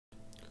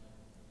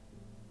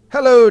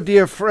Hello,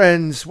 dear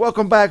friends.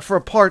 Welcome back for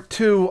part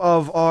 2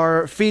 of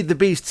our Feed the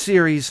Beast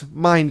series,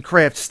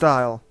 Minecraft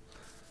style.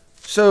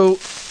 So,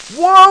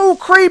 whoa,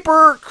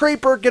 creeper!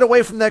 Creeper, get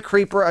away from that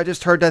creeper. I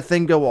just heard that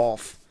thing go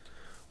off.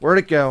 Where'd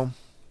it go?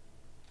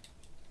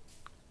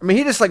 I mean,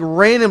 he just like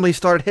randomly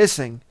started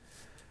hissing.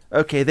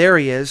 Okay, there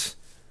he is.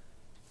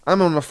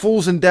 I'm on a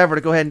fool's endeavor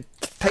to go ahead and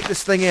take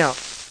this thing out.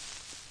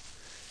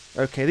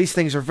 Okay, these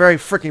things are very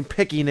freaking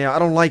picky now. I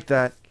don't like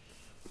that.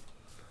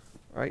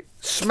 Alright,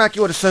 smack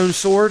you with a stone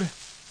sword.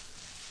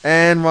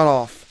 And run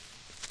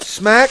off.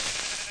 Smack.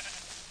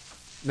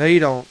 No, you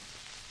don't.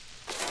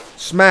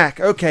 Smack.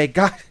 Okay,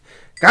 got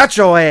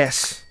your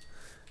ass.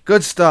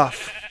 Good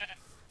stuff.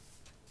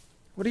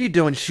 What are you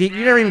doing, sheep?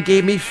 You never even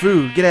gave me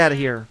food. Get out of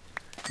here.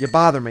 You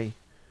bother me.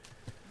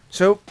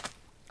 So,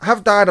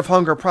 I've died of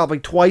hunger probably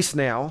twice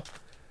now.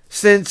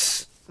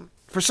 Since,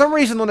 for some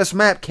reason on this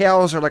map,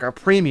 cows are like a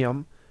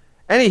premium.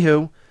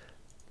 Anywho,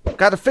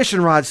 got a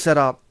fishing rod set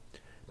up.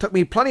 Took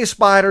me plenty of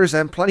spiders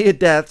and plenty of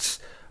deaths,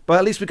 but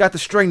at least we got the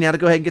string now to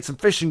go ahead and get some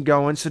fishing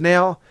going. So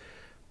now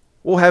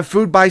we'll have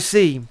food by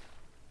sea.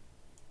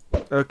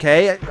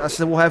 Okay, I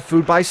said we'll have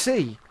food by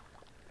sea.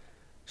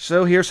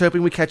 So here's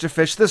hoping we catch a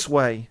fish this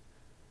way.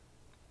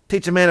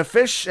 Teach a man to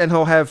fish and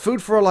he'll have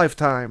food for a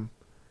lifetime.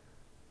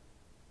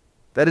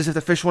 That is if the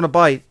fish want to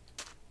bite.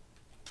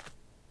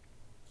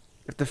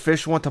 If the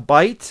fish want to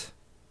bite?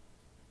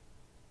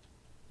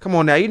 Come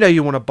on now, you know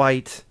you want to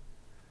bite.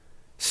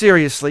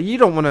 Seriously, you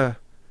don't want to...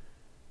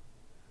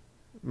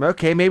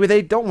 Okay, maybe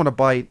they don't want to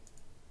bite.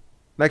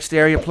 Next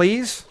area,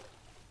 please.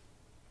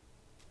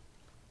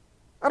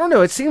 I don't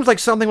know, it seems like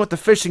something with the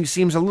fishing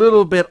seems a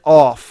little bit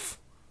off.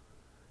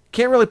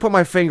 Can't really put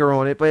my finger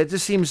on it, but it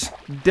just seems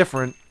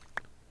different.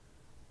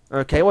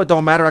 Okay, well, it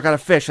don't matter, I got a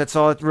fish, that's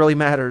all that really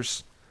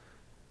matters.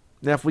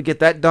 Now, if we get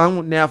that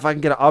done, now if I can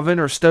get an oven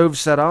or stove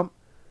set up,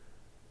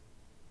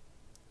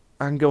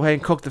 I can go ahead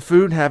and cook the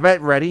food and have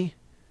that ready.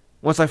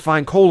 Once I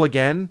find coal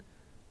again,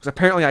 because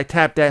apparently I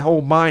tapped that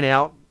whole mine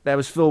out. That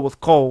was filled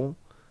with coal.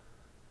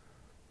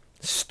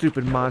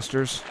 Stupid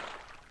monsters.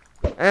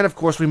 And of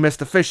course we missed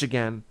the fish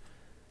again.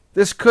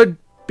 This could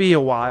be a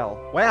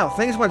while. Wow,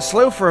 things went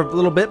slow for a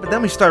little bit, but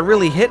then we started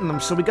really hitting them.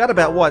 So we got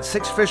about, what,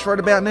 6 fish right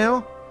about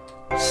now?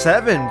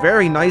 7.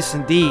 Very nice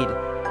indeed.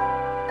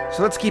 So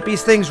let's keep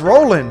these things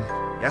rolling.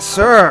 Yes,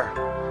 sir.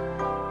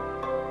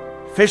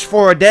 Fish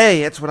for a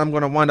day. That's what I'm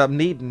going to wind up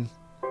needing.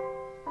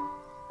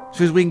 As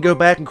soon as we can go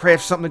back and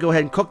craft something to go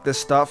ahead and cook this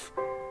stuff.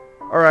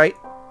 Alright.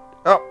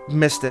 Oh,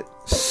 missed it.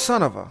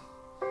 Son of a...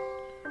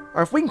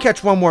 Alright, if we can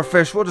catch one more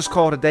fish, we'll just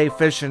call it a day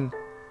fishing.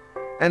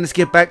 And let's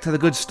get back to the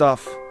good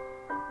stuff.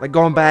 Like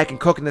going back and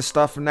cooking this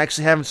stuff and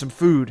actually having some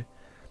food.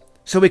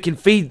 So we can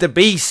feed the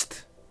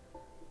beast.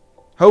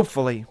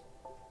 Hopefully.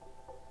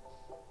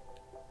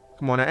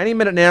 Come on now, any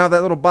minute now,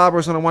 that little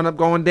bobber's going to wind up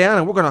going down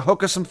and we're going to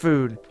hook us some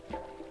food.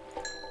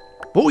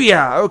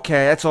 Booyah!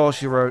 Okay, that's all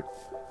she wrote.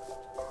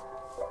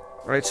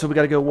 Alright, so we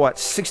got to go, what,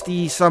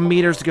 60-some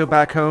meters to go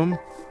back home?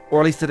 Or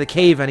at least to the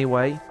cave,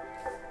 anyway.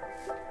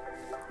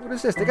 What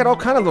is this? They got all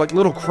kind of like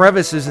little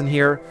crevices in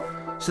here.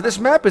 So this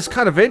map is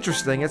kind of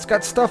interesting. It's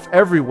got stuff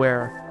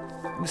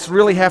everywhere. You just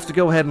really have to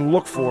go ahead and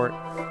look for it.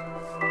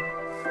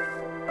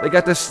 They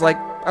got this, like,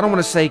 I don't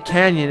want to say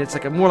canyon. It's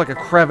like more like a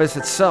crevice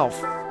itself.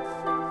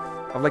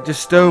 Of like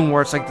just stone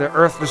where it's like the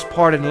earth was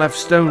parted and left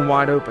stone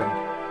wide open.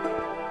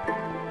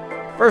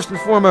 First and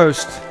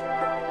foremost,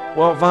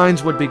 well,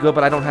 vines would be good,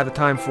 but I don't have the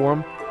time for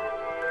them.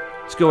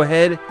 Let's go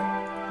ahead,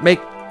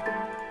 make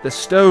the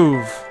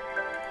stove.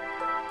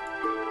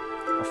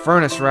 A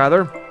furnace,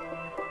 rather.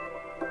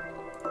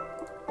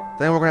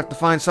 Then we're going to have to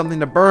find something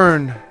to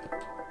burn.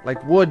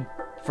 Like wood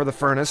for the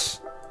furnace.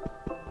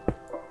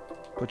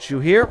 Put you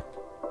here.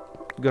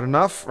 Good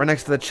enough. Right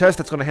next to the chest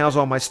that's going to house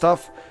all my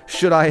stuff.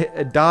 Should I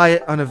die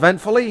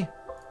uneventfully?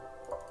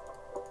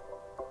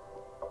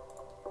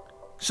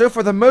 So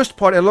for the most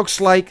part, it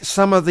looks like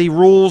some of the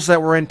rules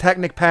that were in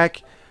Technic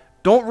Pack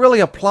don't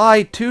really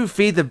apply to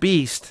Feed the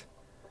Beast.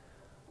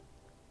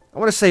 I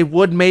want to say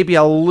wood may be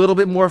a little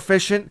bit more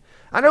efficient.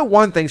 I know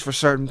one thing's for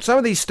certain. Some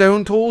of these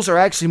stone tools are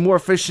actually more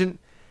efficient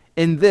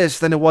in this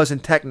than it was in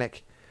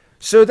Technic.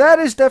 So that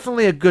is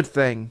definitely a good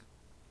thing.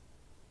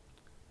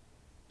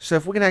 So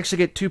if we can actually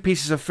get 2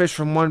 pieces of fish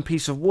from 1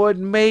 piece of wood,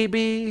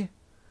 maybe...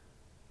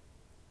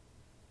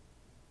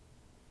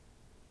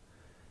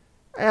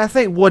 I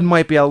think wood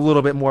might be a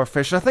little bit more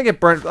efficient. I think it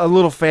burnt a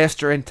little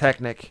faster in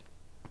Technic.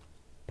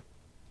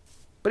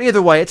 But either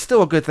way, it's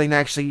still a good thing to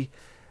actually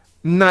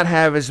not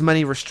have as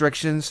many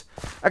restrictions.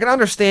 I can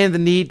understand the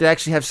need to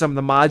actually have some of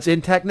the mods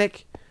in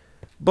Technic,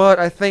 but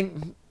I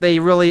think they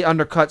really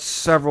undercut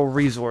several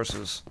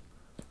resources.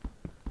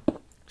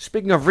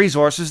 Speaking of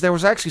resources, there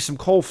was actually some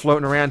coal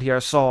floating around here I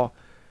saw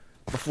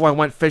before I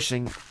went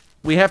fishing.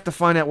 We have to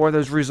find out where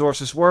those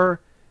resources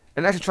were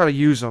and actually try to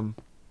use them.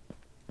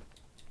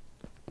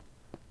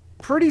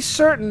 Pretty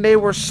certain they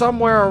were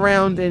somewhere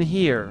around in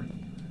here.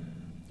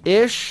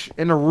 Ish,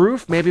 in a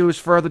roof. Maybe it was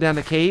further down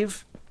the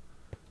cave.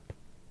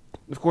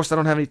 Of course, I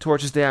don't have any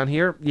torches down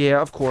here.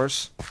 Yeah, of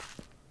course.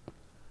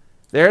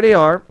 There they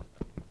are.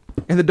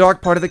 in the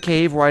dark part of the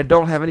cave where I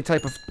don't have any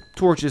type of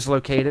torches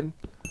located.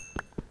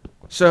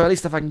 So at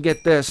least if I can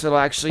get this, it'll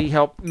actually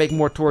help make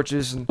more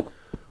torches and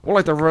more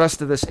like the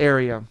rest of this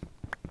area.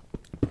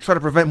 Try to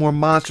prevent more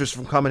monsters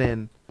from coming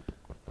in.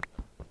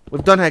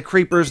 We've done had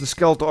creepers and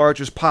skeletal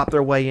archers pop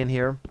their way in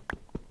here.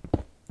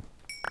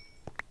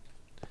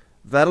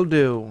 That'll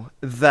do.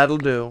 That'll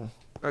do.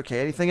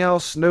 Okay, anything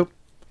else? Nope.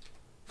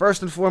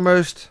 First and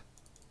foremost,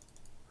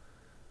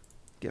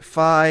 get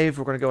 5.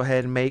 We're going to go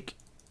ahead and make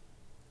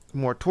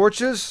more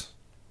torches.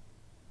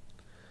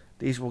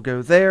 These will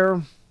go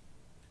there.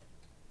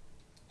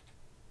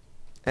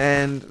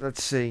 And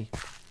let's see.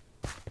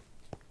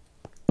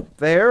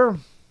 There.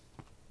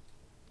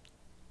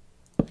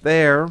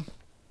 There.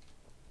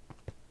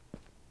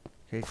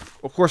 Okay.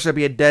 Of course, there'll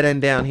be a dead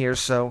end down here,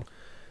 so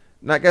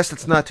I guess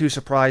that's not too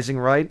surprising,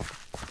 right?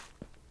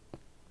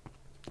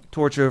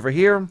 Torch over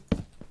here.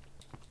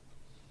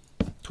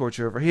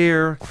 Torch over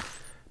here.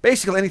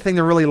 Basically anything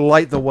to really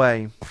light the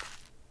way.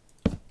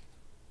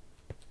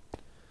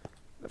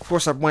 Of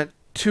course, I went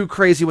too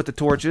crazy with the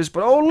torches,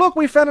 but oh look,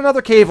 we found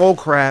another cave. Oh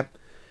crap.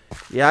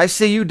 Yeah, I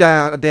see you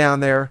down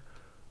there.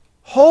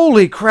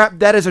 Holy crap,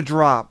 that is a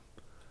drop.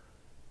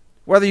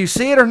 Whether you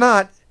see it or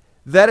not,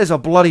 that is a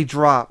bloody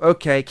drop.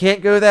 Okay,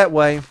 can't go that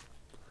way.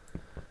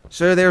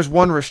 So there's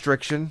one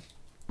restriction.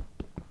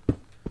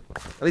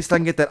 At least I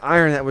can get that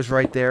iron that was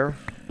right there.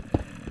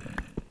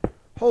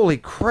 Holy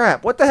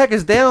crap, what the heck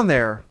is down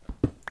there?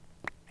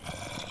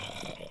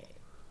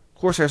 Of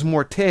course there's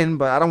more tin,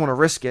 but I don't want to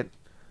risk it.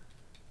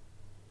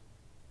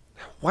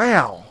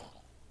 Wow.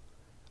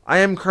 I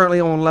am currently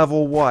on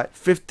level, what,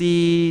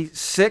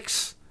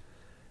 56?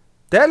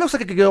 That looks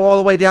like it could go all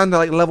the way down to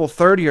like level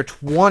 30 or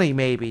 20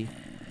 maybe.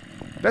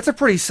 That's a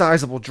pretty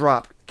sizable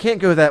drop. Can't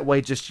go that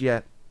way just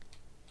yet.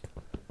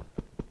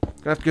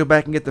 Gonna have to go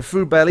back and get the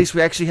food, but at least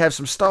we actually have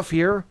some stuff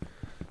here.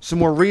 Some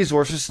more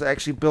resources to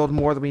actually build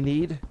more than we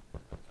need.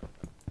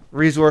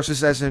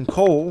 Resources as in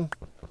coal.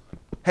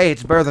 Hey,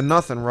 it's better than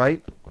nothing,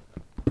 right?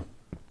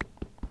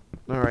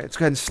 Alright, let's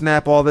go ahead and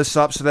snap all this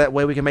up so that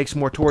way we can make some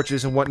more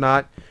torches and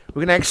whatnot.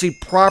 We can actually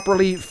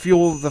properly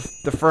fuel the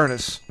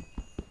furnace.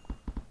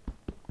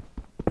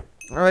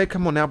 Alright,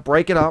 come on now,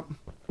 break it up.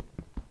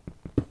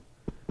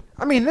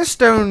 I mean, this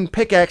stone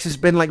pickaxe has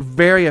been, like,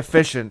 very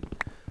efficient.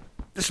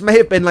 This may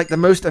have been, like, the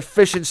most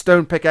efficient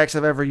stone pickaxe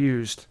I've ever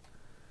used.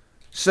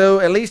 So,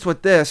 at least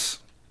with this,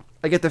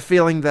 I get the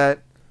feeling that,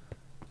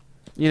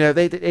 you know,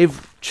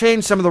 they've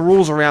changed some of the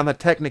rules around that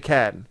Technic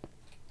had.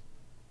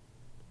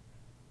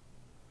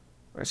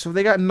 Alright, so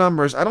they got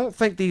numbers. I don't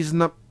think these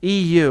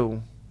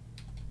EU.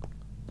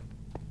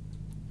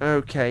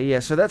 Okay, yeah,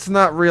 so that's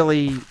not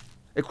really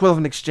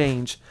equivalent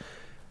exchange.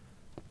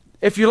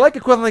 If you like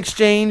equivalent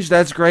exchange,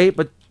 that's great,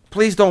 but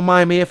please don't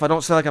mind me if I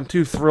don't sound like I'm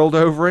too thrilled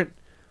over it.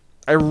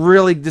 I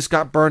really just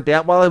got burnt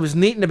out. While it was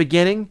neat in the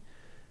beginning,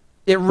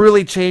 it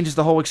really changes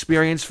the whole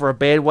experience for a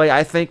bad way,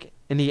 I think,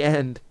 in the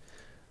end.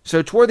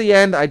 So toward the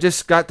end, I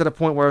just got to the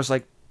point where I was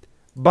like,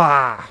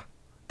 bah,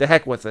 the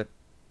heck with it.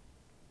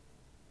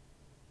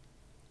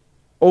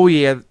 Oh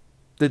yeah,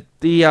 the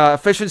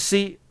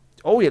efficiency,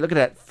 oh yeah, look at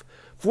that,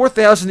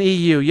 4,000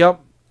 EU,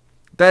 yup.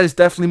 That is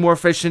definitely more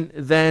efficient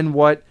than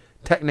what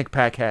Technic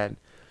Pack had.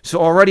 So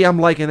already I'm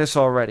liking this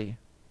already.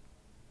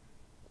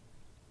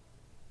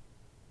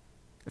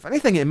 If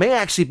anything, it may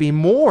actually be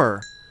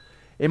more.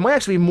 It might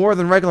actually be more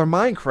than regular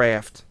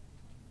Minecraft.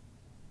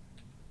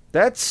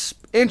 That's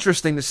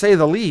interesting to say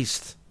the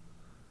least.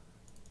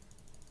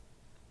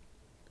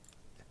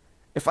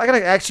 If I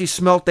gotta actually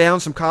smelt down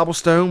some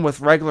cobblestone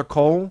with regular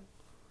coal,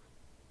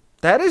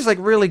 that is like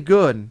really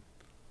good.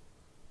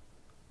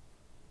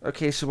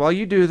 Okay, so while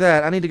you do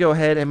that, I need to go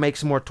ahead and make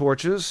some more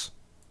torches.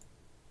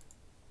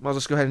 I'll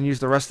just go ahead and use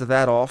the rest of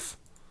that off.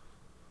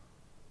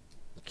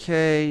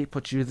 Okay,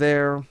 put you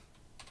there.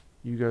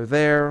 You go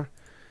there.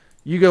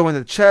 You go in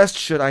the chest,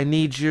 should I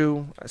need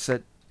you. I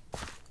said,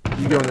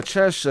 you go in the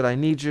chest, should I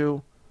need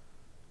you.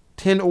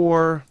 Tin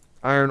ore,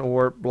 iron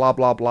ore, blah,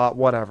 blah, blah,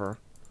 whatever.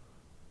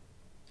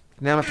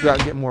 Now I have to go out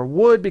and get more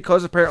wood,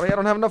 because apparently I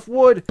don't have enough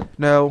wood.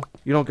 No,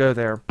 you don't go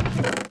there.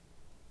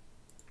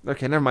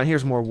 Okay, never mind,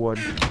 here's more wood.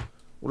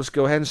 We'll just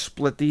go ahead and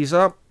split these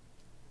up.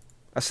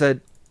 I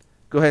said,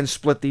 go ahead and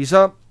split these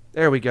up.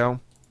 There we go.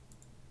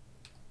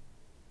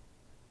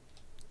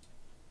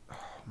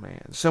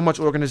 Man, so much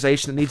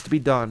organization that needs to be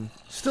done.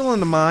 Still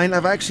in the mine,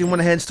 I've actually went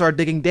ahead and started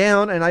digging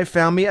down, and I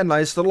found me a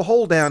nice little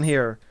hole down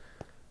here.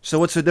 So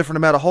what's so different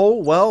about a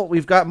hole? Well,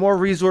 we've got more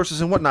resources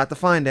and whatnot to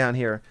find down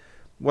here.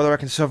 Whether I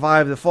can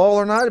survive the fall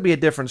or not, it'd be a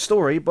different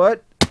story,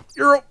 but...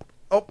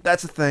 Oh,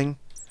 that's a thing.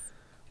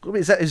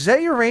 Is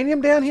that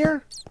uranium down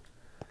here?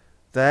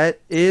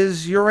 That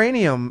is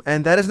uranium,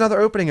 and that is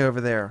another opening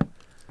over there.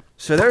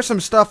 So there's some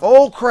stuff...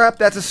 Oh, crap,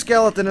 that's a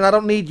skeleton, and I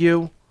don't need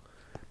you.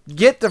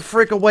 Get the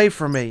frick away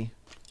from me.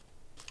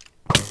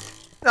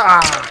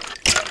 Ah!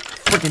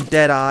 Freaking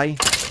Deadeye.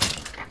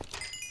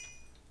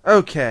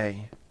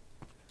 Okay.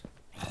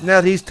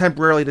 Now that he's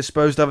temporarily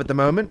disposed of at the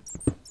moment.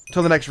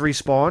 Till the next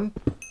respawn.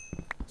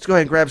 Let's go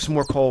ahead and grab some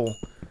more coal.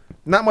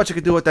 Not much I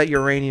could do with that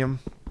uranium.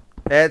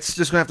 It's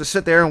just going to have to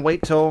sit there and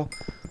wait till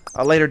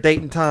a later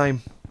date and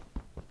time.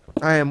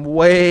 I am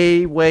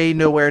way, way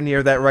nowhere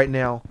near that right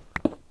now.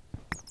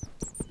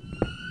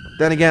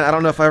 Then again, I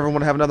don't know if I ever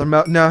want to have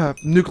another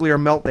nuclear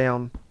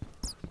meltdown.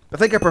 I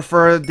think I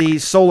prefer the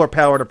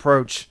solar-powered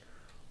approach.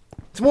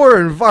 It's more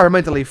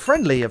environmentally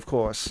friendly, of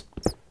course.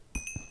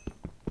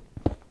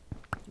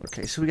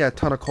 Okay, so we got a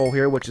ton of coal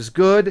here, which is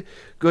good.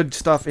 Good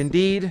stuff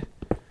indeed.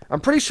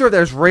 I'm pretty sure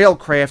there's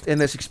railcraft in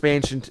this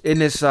expansion, in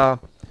this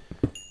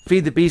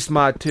Feed the Beast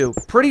mod too.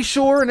 Pretty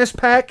sure in this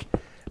pack,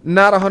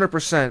 not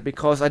 100%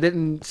 because I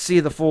didn't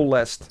see the full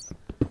list.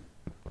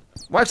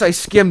 Once I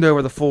skimmed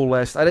over the full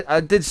list.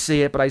 I did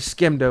see it, but I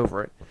skimmed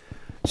over it.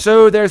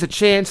 So there's a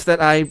chance that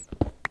I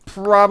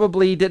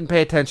probably didn't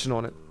pay attention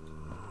on it.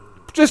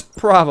 Just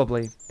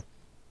probably.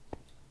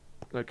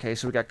 Okay,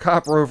 so we got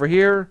copper over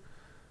here.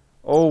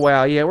 Oh,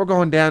 wow. Yeah, we're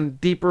going down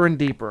deeper and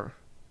deeper.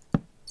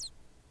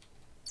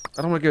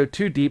 I don't want to go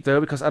too deep,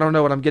 though, because I don't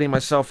know what I'm getting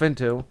myself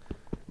into.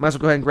 Might as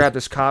well go ahead and grab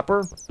this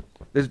copper.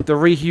 The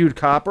rehued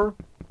copper.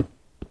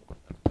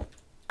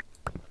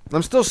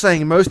 I'm still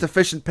saying most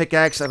efficient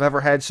pickaxe I've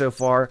ever had so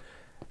far.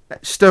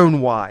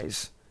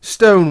 Stone-wise.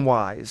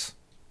 Stone-wise.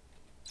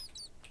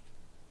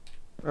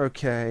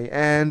 Okay,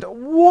 and...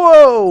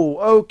 Whoa!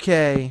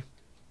 Okay.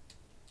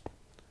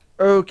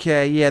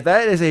 Okay, yeah,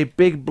 that is a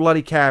big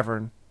bloody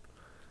cavern.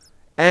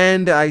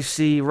 And I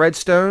see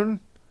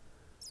redstone.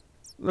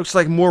 Looks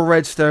like more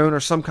redstone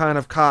or some kind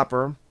of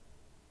copper.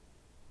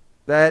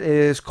 That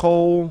is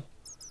coal.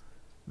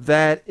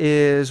 That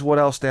is... What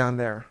else down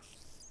there?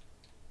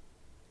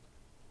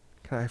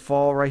 Can I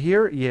fall right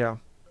here? Yeah.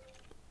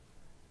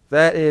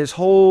 That is...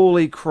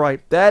 Holy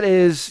cripe. That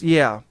is...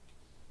 Yeah.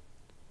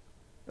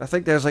 I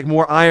think there's like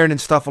more iron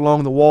and stuff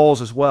along the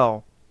walls as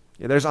well.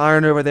 Yeah, there's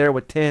iron over there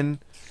with tin.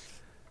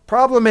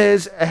 Problem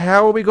is,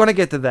 how are we going to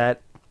get to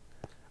that?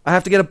 I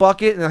have to get a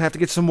bucket and I have to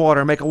get some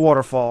water and make a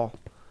waterfall.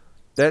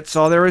 That's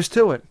all there is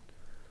to it.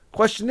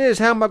 Question is,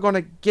 how am I going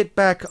to get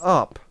back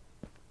up?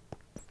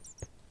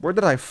 Where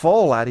did I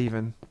fall at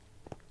even?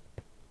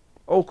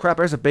 Oh crap,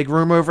 there's a big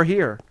room over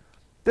here.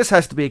 This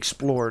has to be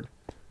explored.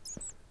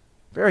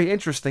 Very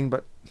interesting,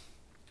 but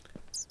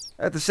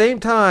at the same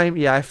time,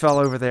 yeah, I fell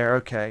over there.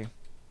 Okay.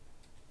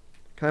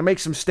 Can I make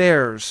some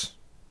stairs?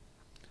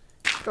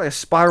 Got like a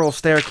spiral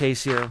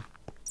staircase here.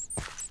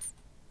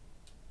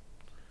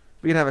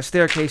 We can have a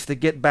staircase to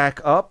get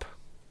back up.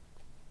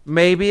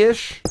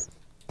 Maybe-ish.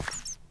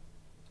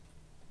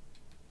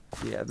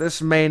 Yeah, this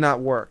may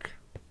not work.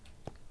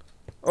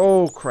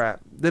 Oh, crap.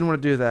 Didn't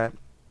want to do that.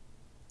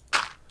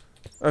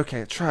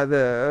 Okay, try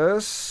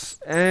this.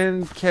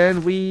 And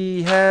can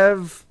we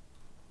have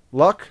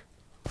luck?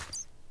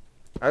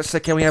 I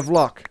said, can we have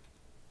luck?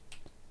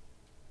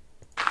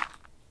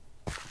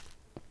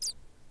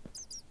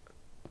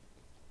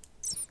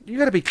 You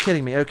gotta be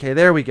kidding me. Okay,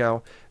 there we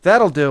go.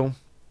 That'll do.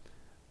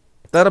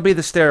 That'll be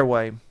the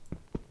stairway.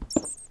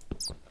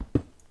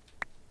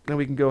 Then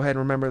we can go ahead and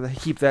remember to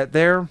keep that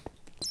there.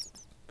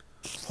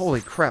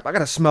 Holy crap, I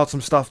gotta smelt some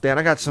stuff down.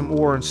 I got some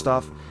ore and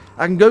stuff.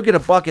 I can go get a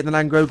bucket, then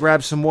I can go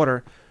grab some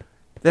water.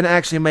 Then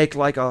actually make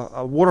like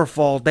a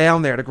waterfall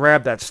down there to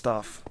grab that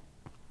stuff.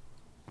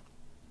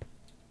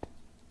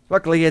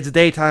 Luckily, it's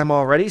daytime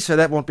already, so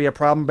that won't be a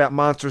problem about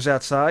monsters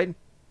outside.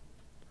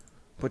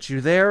 Put you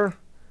there.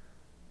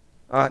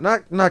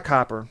 Not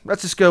copper.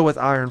 Let's just go with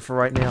iron for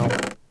right now.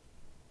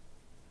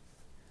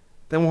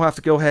 Then we'll have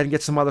to go ahead and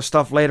get some other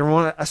stuff later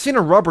on. I've seen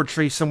a rubber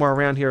tree somewhere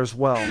around here as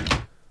well.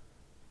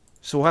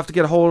 So we'll have to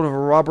get a hold of a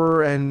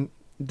rubber and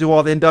do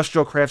all the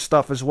industrial craft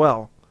stuff as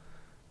well.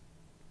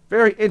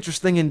 Very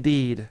interesting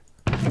indeed.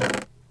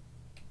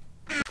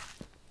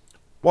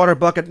 Water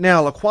bucket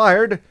now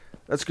acquired.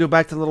 Let's go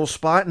back to the little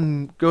spot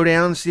and go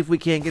down and see if we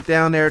can't get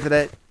down there to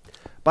that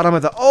bottom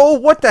of the... Oh,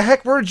 what the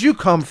heck? Where did you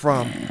come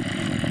from?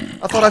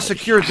 I thought I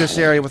secured this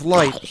area with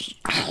light.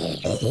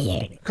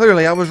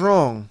 Clearly, I was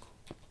wrong.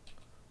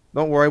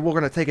 Don't worry, we're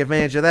going to take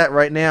advantage of that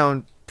right now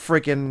and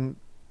freaking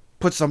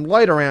put some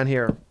light around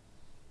here.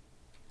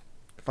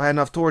 If I had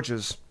enough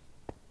torches.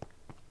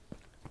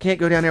 Can't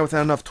go down there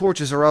without enough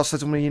torches or else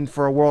that's going to be in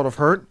for a world of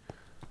hurt.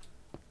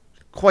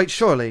 Quite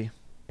surely.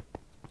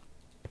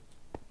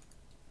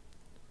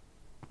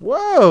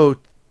 Whoa!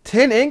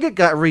 Tin ingot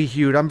got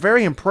rehued. I'm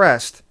very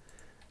impressed.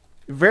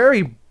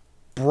 Very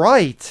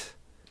bright.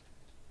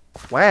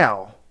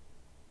 Wow.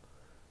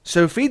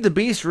 So Feed the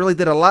Beast really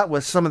did a lot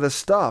with some of this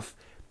stuff.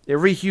 It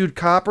rehued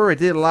copper. It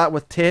did a lot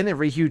with tin. It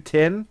rehued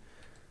tin.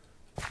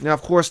 Now,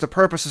 of course, the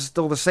purpose is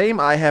still the same.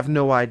 I have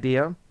no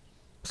idea.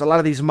 Because a lot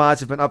of these mods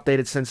have been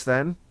updated since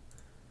then.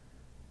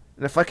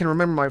 And if I can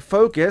remember, my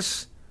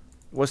focus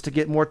was to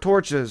get more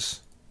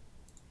torches.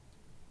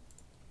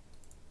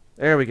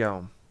 There we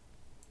go.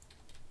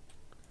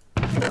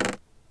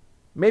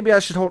 Maybe I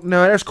should hold...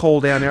 No, there's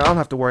coal down there. I don't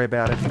have to worry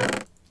about it.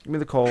 Give me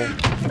the coal.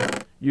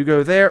 You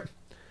go there.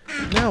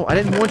 No, I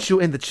didn't want you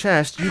in the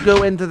chest. You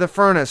go into the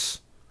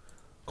furnace.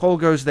 Coal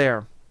goes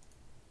there.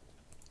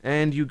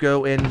 And you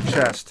go in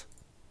chest.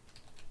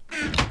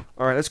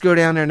 Alright, let's go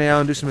down there now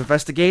and do some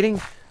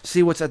investigating.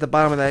 See what's at the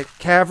bottom of that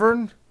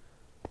cavern.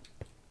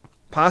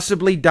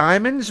 Possibly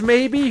diamonds,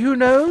 maybe? Who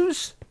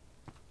knows?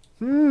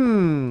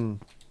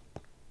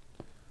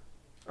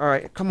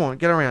 Alright, come on,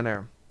 get around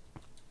there.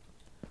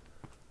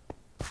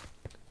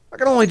 I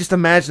can only just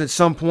imagine at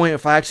some point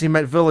if I actually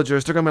met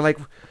villagers, they're going to be like,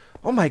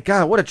 oh my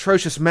god, what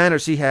atrocious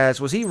manners he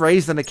has. Was he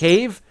raised in a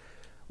cave?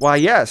 Why,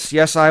 yes.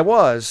 Yes, I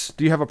was.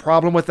 Do you have a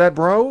problem with that,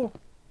 bro?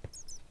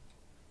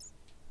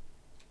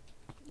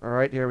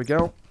 Alright, here we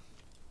go.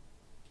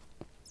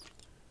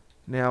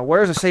 Now,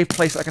 where's a safe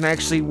place I can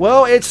actually...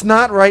 Well, it's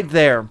not right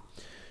there.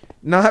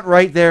 Not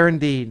right there,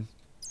 indeed.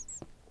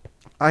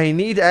 I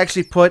need to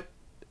actually put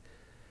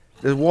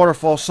the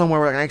waterfall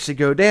somewhere where I can actually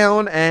go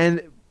down,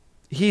 and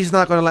he's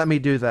not going to let me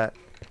do that.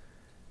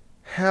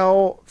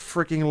 How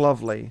freaking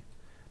lovely.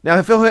 Now,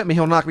 if he'll hit me,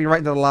 he'll knock me right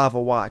into the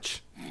lava.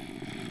 Watch.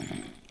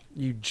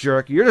 You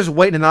jerk. You're just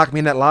waiting to knock me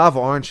in that lava,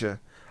 aren't you?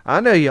 I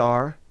know you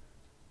are.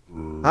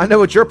 I know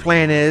what your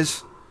plan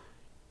is.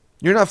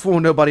 You're not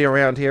fooling nobody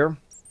around here.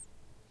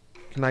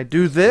 Can I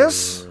do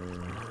this?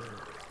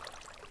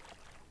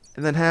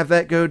 And then have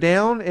that go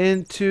down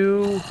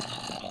into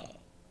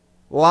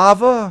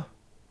lava?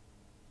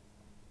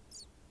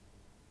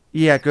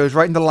 Yeah, it goes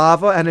right into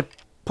lava and it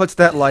puts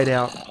that light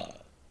out.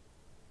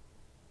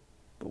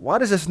 But why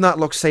does this not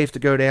look safe to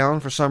go down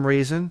for some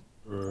reason?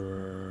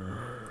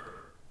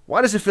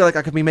 Why does it feel like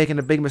I could be making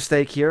a big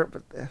mistake here?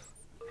 But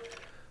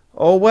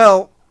oh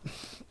well.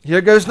 Here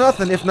goes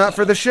nothing if not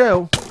for the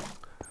show.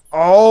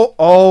 Oh.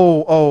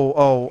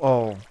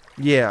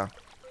 Yeah.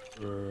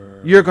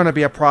 You're gonna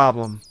be a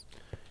problem.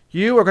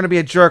 You are gonna be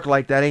a jerk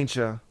like that, ain't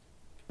you?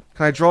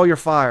 Can I draw your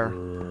fire?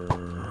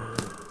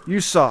 You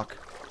suck.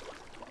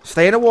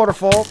 Stay in a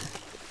waterfall.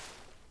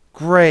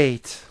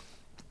 Great.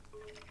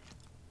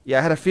 Yeah,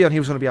 I had a feeling he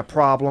was gonna be a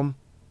problem.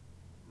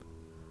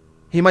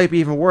 He might be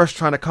even worse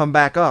trying to come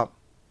back up.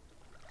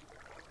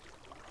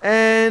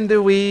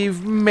 And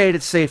we've made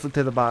it safely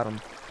to the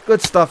bottom.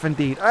 Good stuff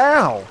indeed.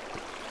 Ow!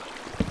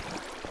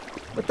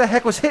 What the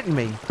heck was hitting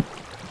me?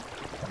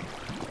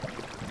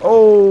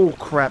 Oh,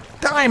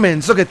 crap.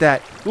 Diamonds! Look at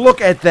that.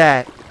 Look at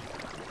that.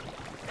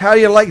 How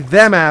do you like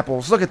them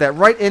apples? Look at that.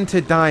 Right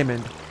into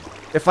diamond.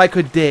 If I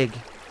could dig.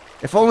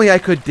 If only I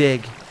could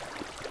dig.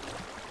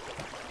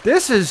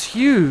 This is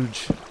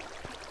huge.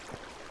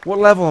 What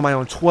level am I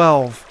on?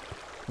 12.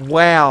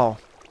 Wow.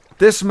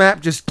 This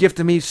map just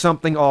gifted me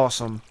something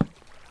awesome.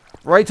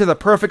 Right to the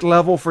perfect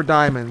level for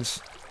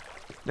diamonds.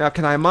 Now,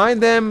 can I mine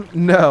them?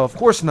 No, of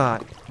course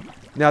not.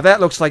 Now,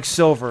 that looks like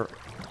silver.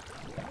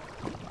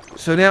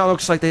 So now it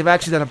looks like they've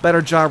actually done a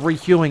better job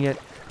rehuing it.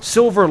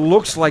 Silver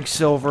looks like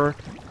silver,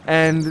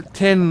 and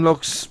tin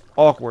looks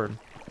awkward.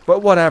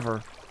 But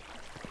whatever.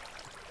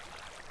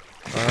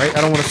 Alright,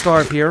 I don't want to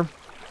starve here.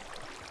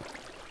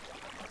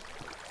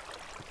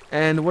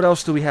 And what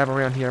else do we have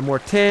around here? More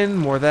tin,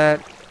 more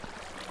that.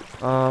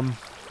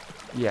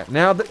 Yeah,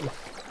 now that...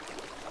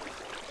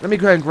 Let me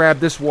go ahead and grab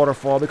this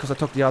waterfall because I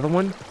took the other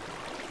one.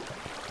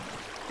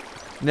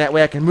 And that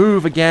way I can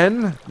move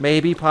again.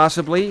 Maybe,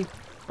 possibly.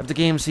 If the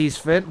game sees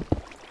fit.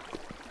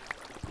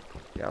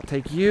 Yeah, I'll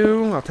take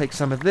you. I'll take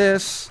some of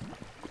this.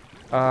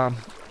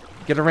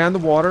 Get around the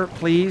water,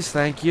 please.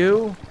 Thank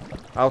you.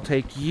 I'll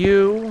take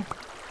you.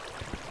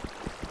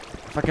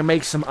 If I can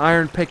make some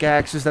iron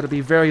pickaxes, that'll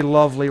be very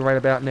lovely right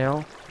about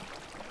now.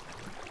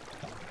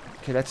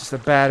 Okay, that's just a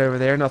bat over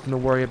there. Nothing to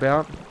worry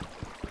about.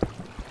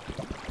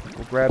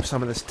 We'll grab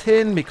some of this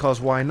tin,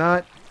 because why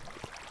not?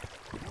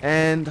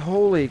 And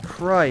holy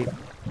cripe.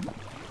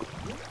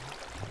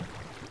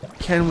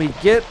 Can we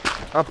get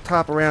up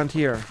top around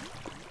here?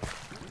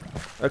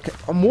 Okay,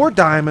 oh, more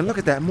diamond. Look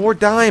at that, more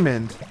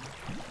diamond.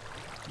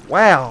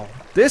 Wow,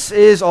 this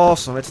is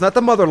awesome. It's not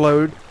the mother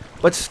lode,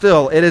 but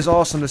still, it is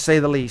awesome to say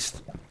the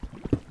least.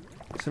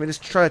 So let me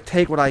just try to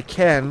take what I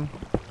can.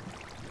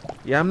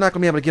 Yeah, I'm not going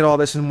to be able to get all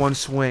this in one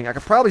swing. I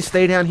could probably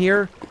stay down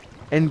here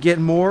and get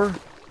more,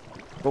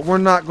 but we're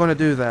not going to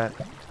do that.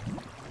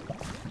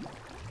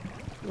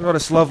 Look at all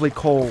this lovely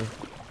coal.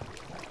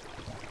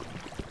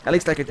 At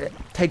least I could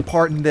take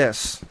part in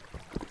this.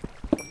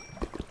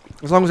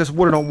 As long as this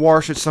water don't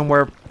wash it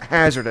somewhere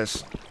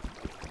hazardous.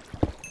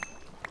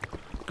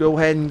 Go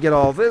ahead and get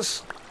all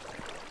this.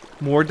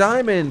 More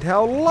diamond.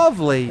 How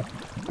lovely.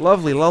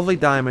 Lovely, lovely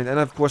diamond. And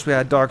of course we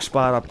had a dark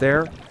spot up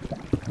there.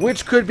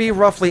 Which could be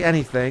roughly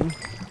anything.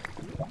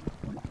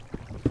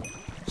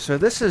 So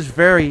this is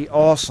very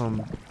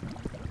awesome.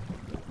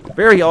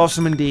 Very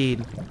awesome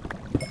indeed.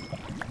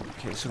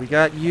 Okay, so we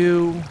got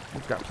you.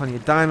 We've got plenty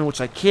of diamond, which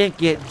I can't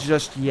get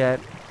just yet.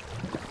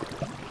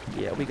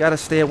 Yeah, we gotta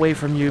stay away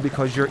from you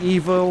because you're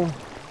evil.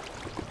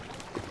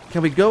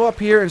 Can we go up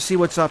here and see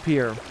what's up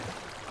here?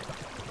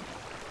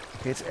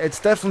 Okay, it's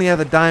definitely out of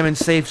the diamond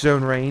safe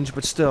zone range,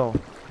 but still.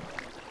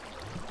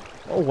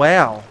 Oh,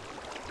 wow.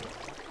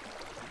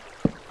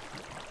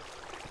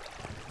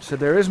 So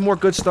there is more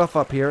good stuff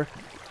up here.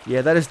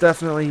 Yeah, that is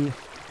definitely...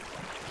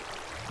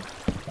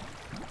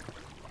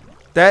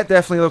 That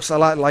definitely looks a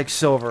lot like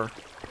silver.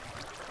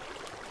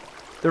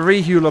 The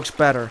rehue looks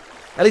better.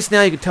 At least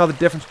now you can tell the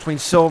difference between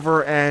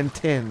silver and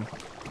tin.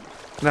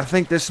 And I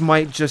think this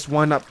might just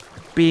wind up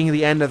being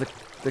the end of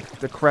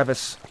the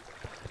crevice.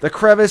 The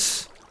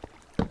crevice,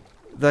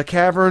 the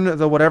cavern,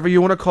 the whatever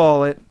you want to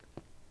call it.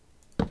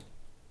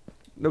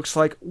 Looks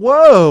like...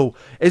 Whoa!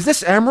 Is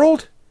this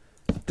emerald?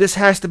 This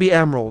has to be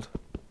emerald.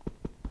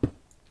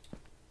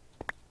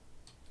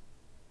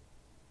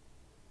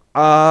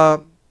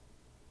 Monazite?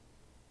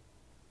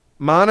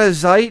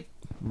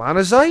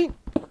 Monazite?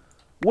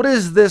 What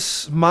is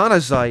this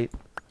monazite?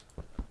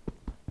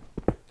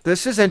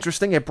 This is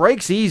interesting. It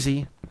breaks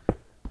easy.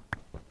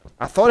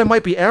 I thought it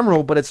might be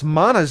emerald, but it's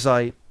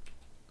monazite.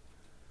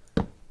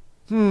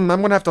 I'm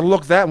going to have to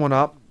look that one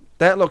up.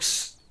 That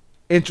looks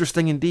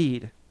interesting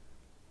indeed.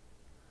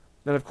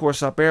 Then, of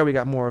course, up there we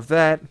got more of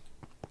that.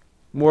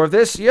 More of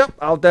this. Yep,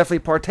 I'll definitely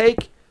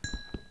partake.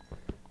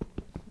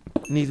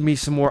 Need me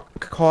some more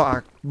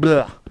coal.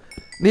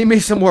 Need me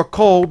some more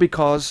coal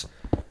because...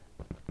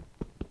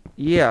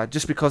 Yeah,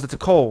 just because it's a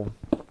coal.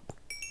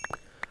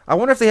 I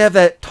wonder if they have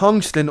that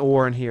tungsten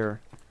ore in here.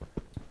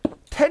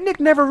 Technic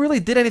never really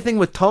did anything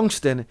with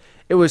tungsten.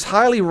 It was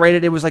highly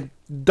rated. It was like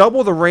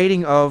double the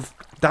rating of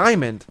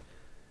diamond.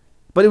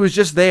 But it was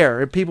just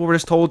there. And people were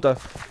just told to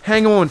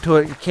hang on to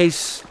it in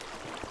case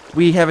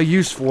we have a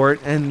use for it.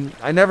 And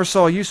I never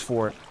saw a use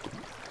for it.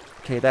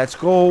 Okay, that's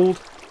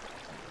gold.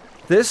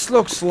 This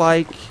looks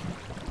like...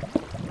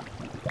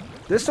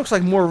 This looks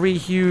like more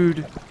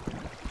rehued...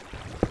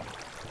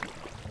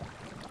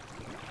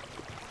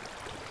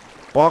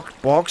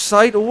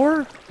 Bauxite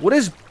ore? What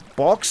is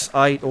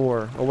bauxite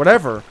ore? Or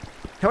whatever.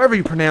 However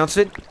you pronounce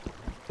it.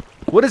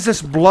 What is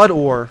this blood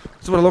ore?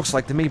 That's what it looks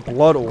like to me,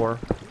 blood ore.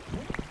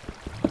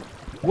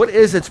 What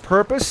is its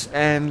purpose?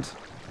 And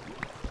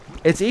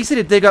it's easy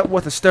to dig up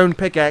with a stone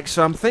pickaxe,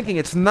 so I'm thinking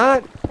it's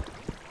not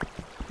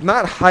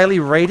highly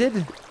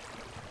rated.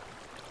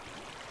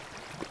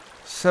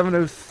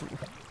 703.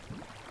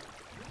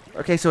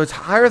 Okay, so it's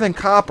higher than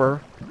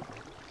copper.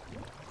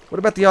 What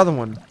about the other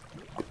one?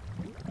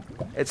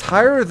 It's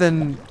higher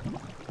than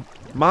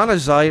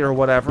monazite or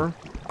whatever.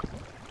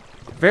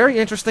 Very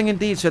interesting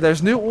indeed. So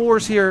there's new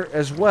ores here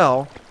as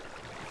well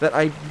that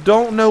I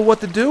don't know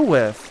what to do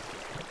with.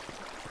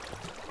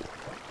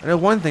 I know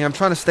one thing. I'm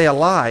trying to stay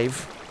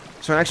alive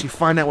so I actually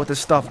find out what this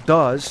stuff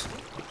does.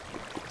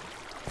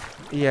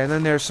 Yeah, and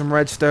then there's some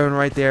redstone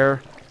right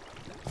there.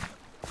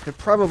 Could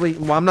probably...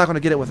 Well, I'm not going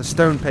to get it with a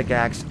stone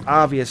pickaxe,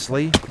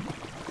 obviously.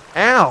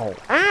 Ow!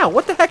 Ow!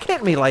 What the heck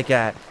hit me like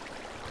that?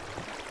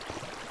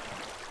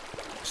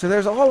 So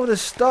there's all of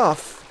this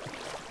stuff.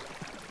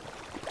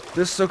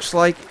 This looks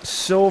like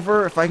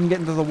silver, if I can get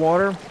into the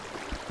water.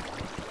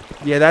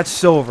 Yeah, that's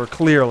silver,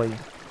 clearly.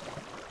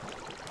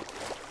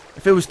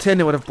 If it was tin,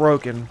 it would have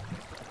broken.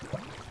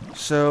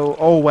 So,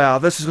 oh wow,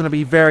 this is going to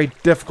be very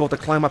difficult to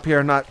climb up here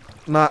and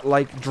not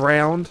like,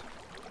 drowned.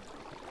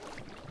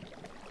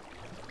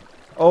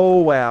 Oh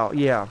wow,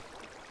 yeah.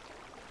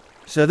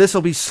 So this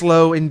will be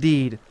slow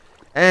indeed.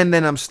 And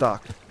then I'm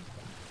stuck.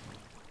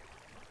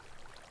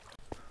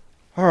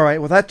 Alright,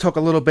 well that took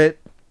a little bit,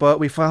 but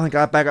we finally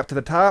got back up to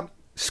the top.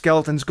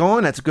 Skeleton's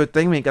gone, that's a good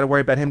thing. We ain't got to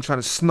worry about him trying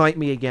to snipe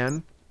me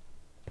again.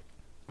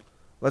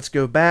 Let's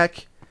go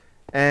back,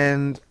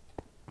 and...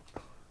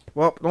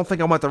 Well, I don't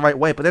think I went the right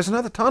way, but there's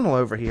another tunnel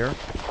over here.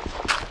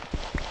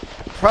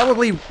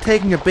 Probably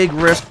taking a big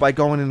risk by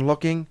going and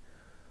looking,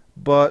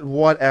 but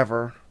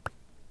whatever.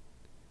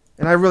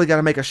 And I really got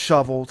to make a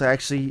shovel to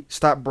actually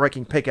stop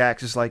breaking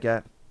pickaxes like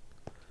that.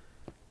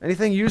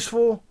 Anything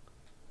useful?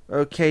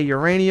 Okay,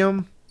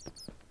 uranium.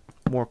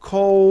 More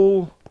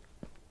coal.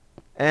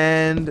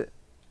 And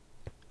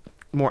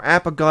more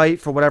apatite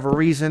for whatever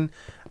reason.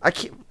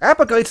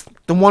 Apatite's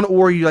the one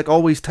ore you like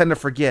always tend to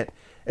forget.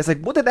 It's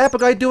like, what did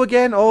apatite do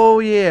again? Oh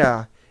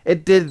yeah,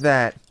 it did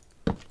that.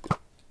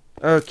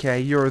 Okay,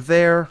 you're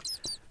there.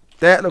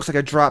 That looks like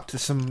a drop to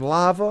some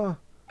lava.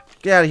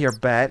 Get out of here,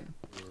 bat.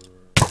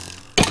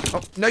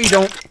 Oh, no you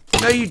don't.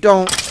 No you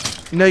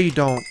don't. No you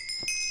don't.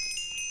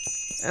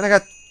 And I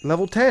got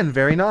level 10.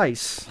 Very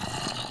nice.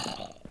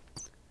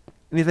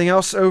 Anything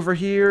else over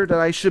here that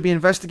I should be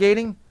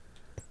investigating?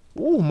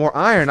 Ooh, more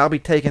iron. I'll be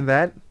taking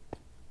that.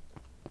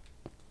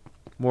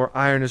 More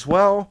iron as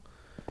well.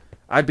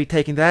 I'd be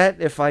taking that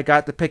if I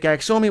got the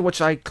pickaxe on me,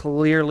 which I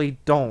clearly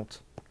don't.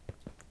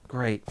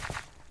 Great.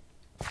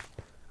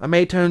 I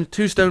made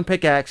 2 stone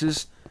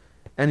pickaxes,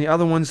 and the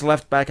other one's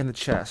left back in the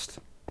chest.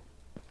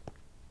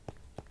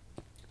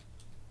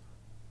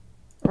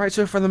 Alright,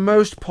 so for the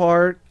most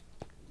part,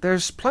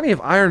 there's plenty of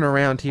iron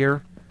around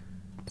here.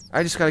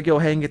 I just gotta go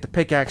ahead and get the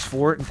pickaxe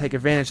for it and take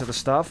advantage of the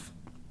stuff.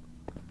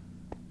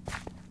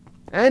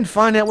 And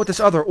find out what this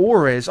other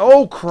ore is.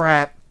 Oh,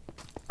 crap!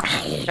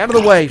 Out of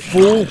the way,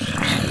 fool!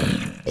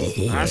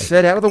 I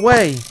said out of the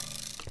way!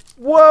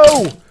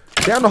 Whoa!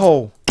 Down the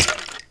hole!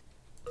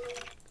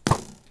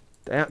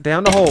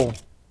 Down the hole!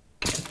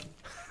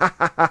 Ha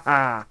ha ha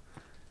ha!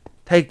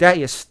 Take that,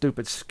 you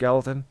stupid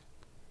skeleton.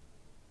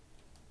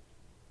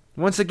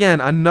 Once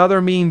again,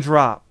 another mean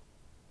drop.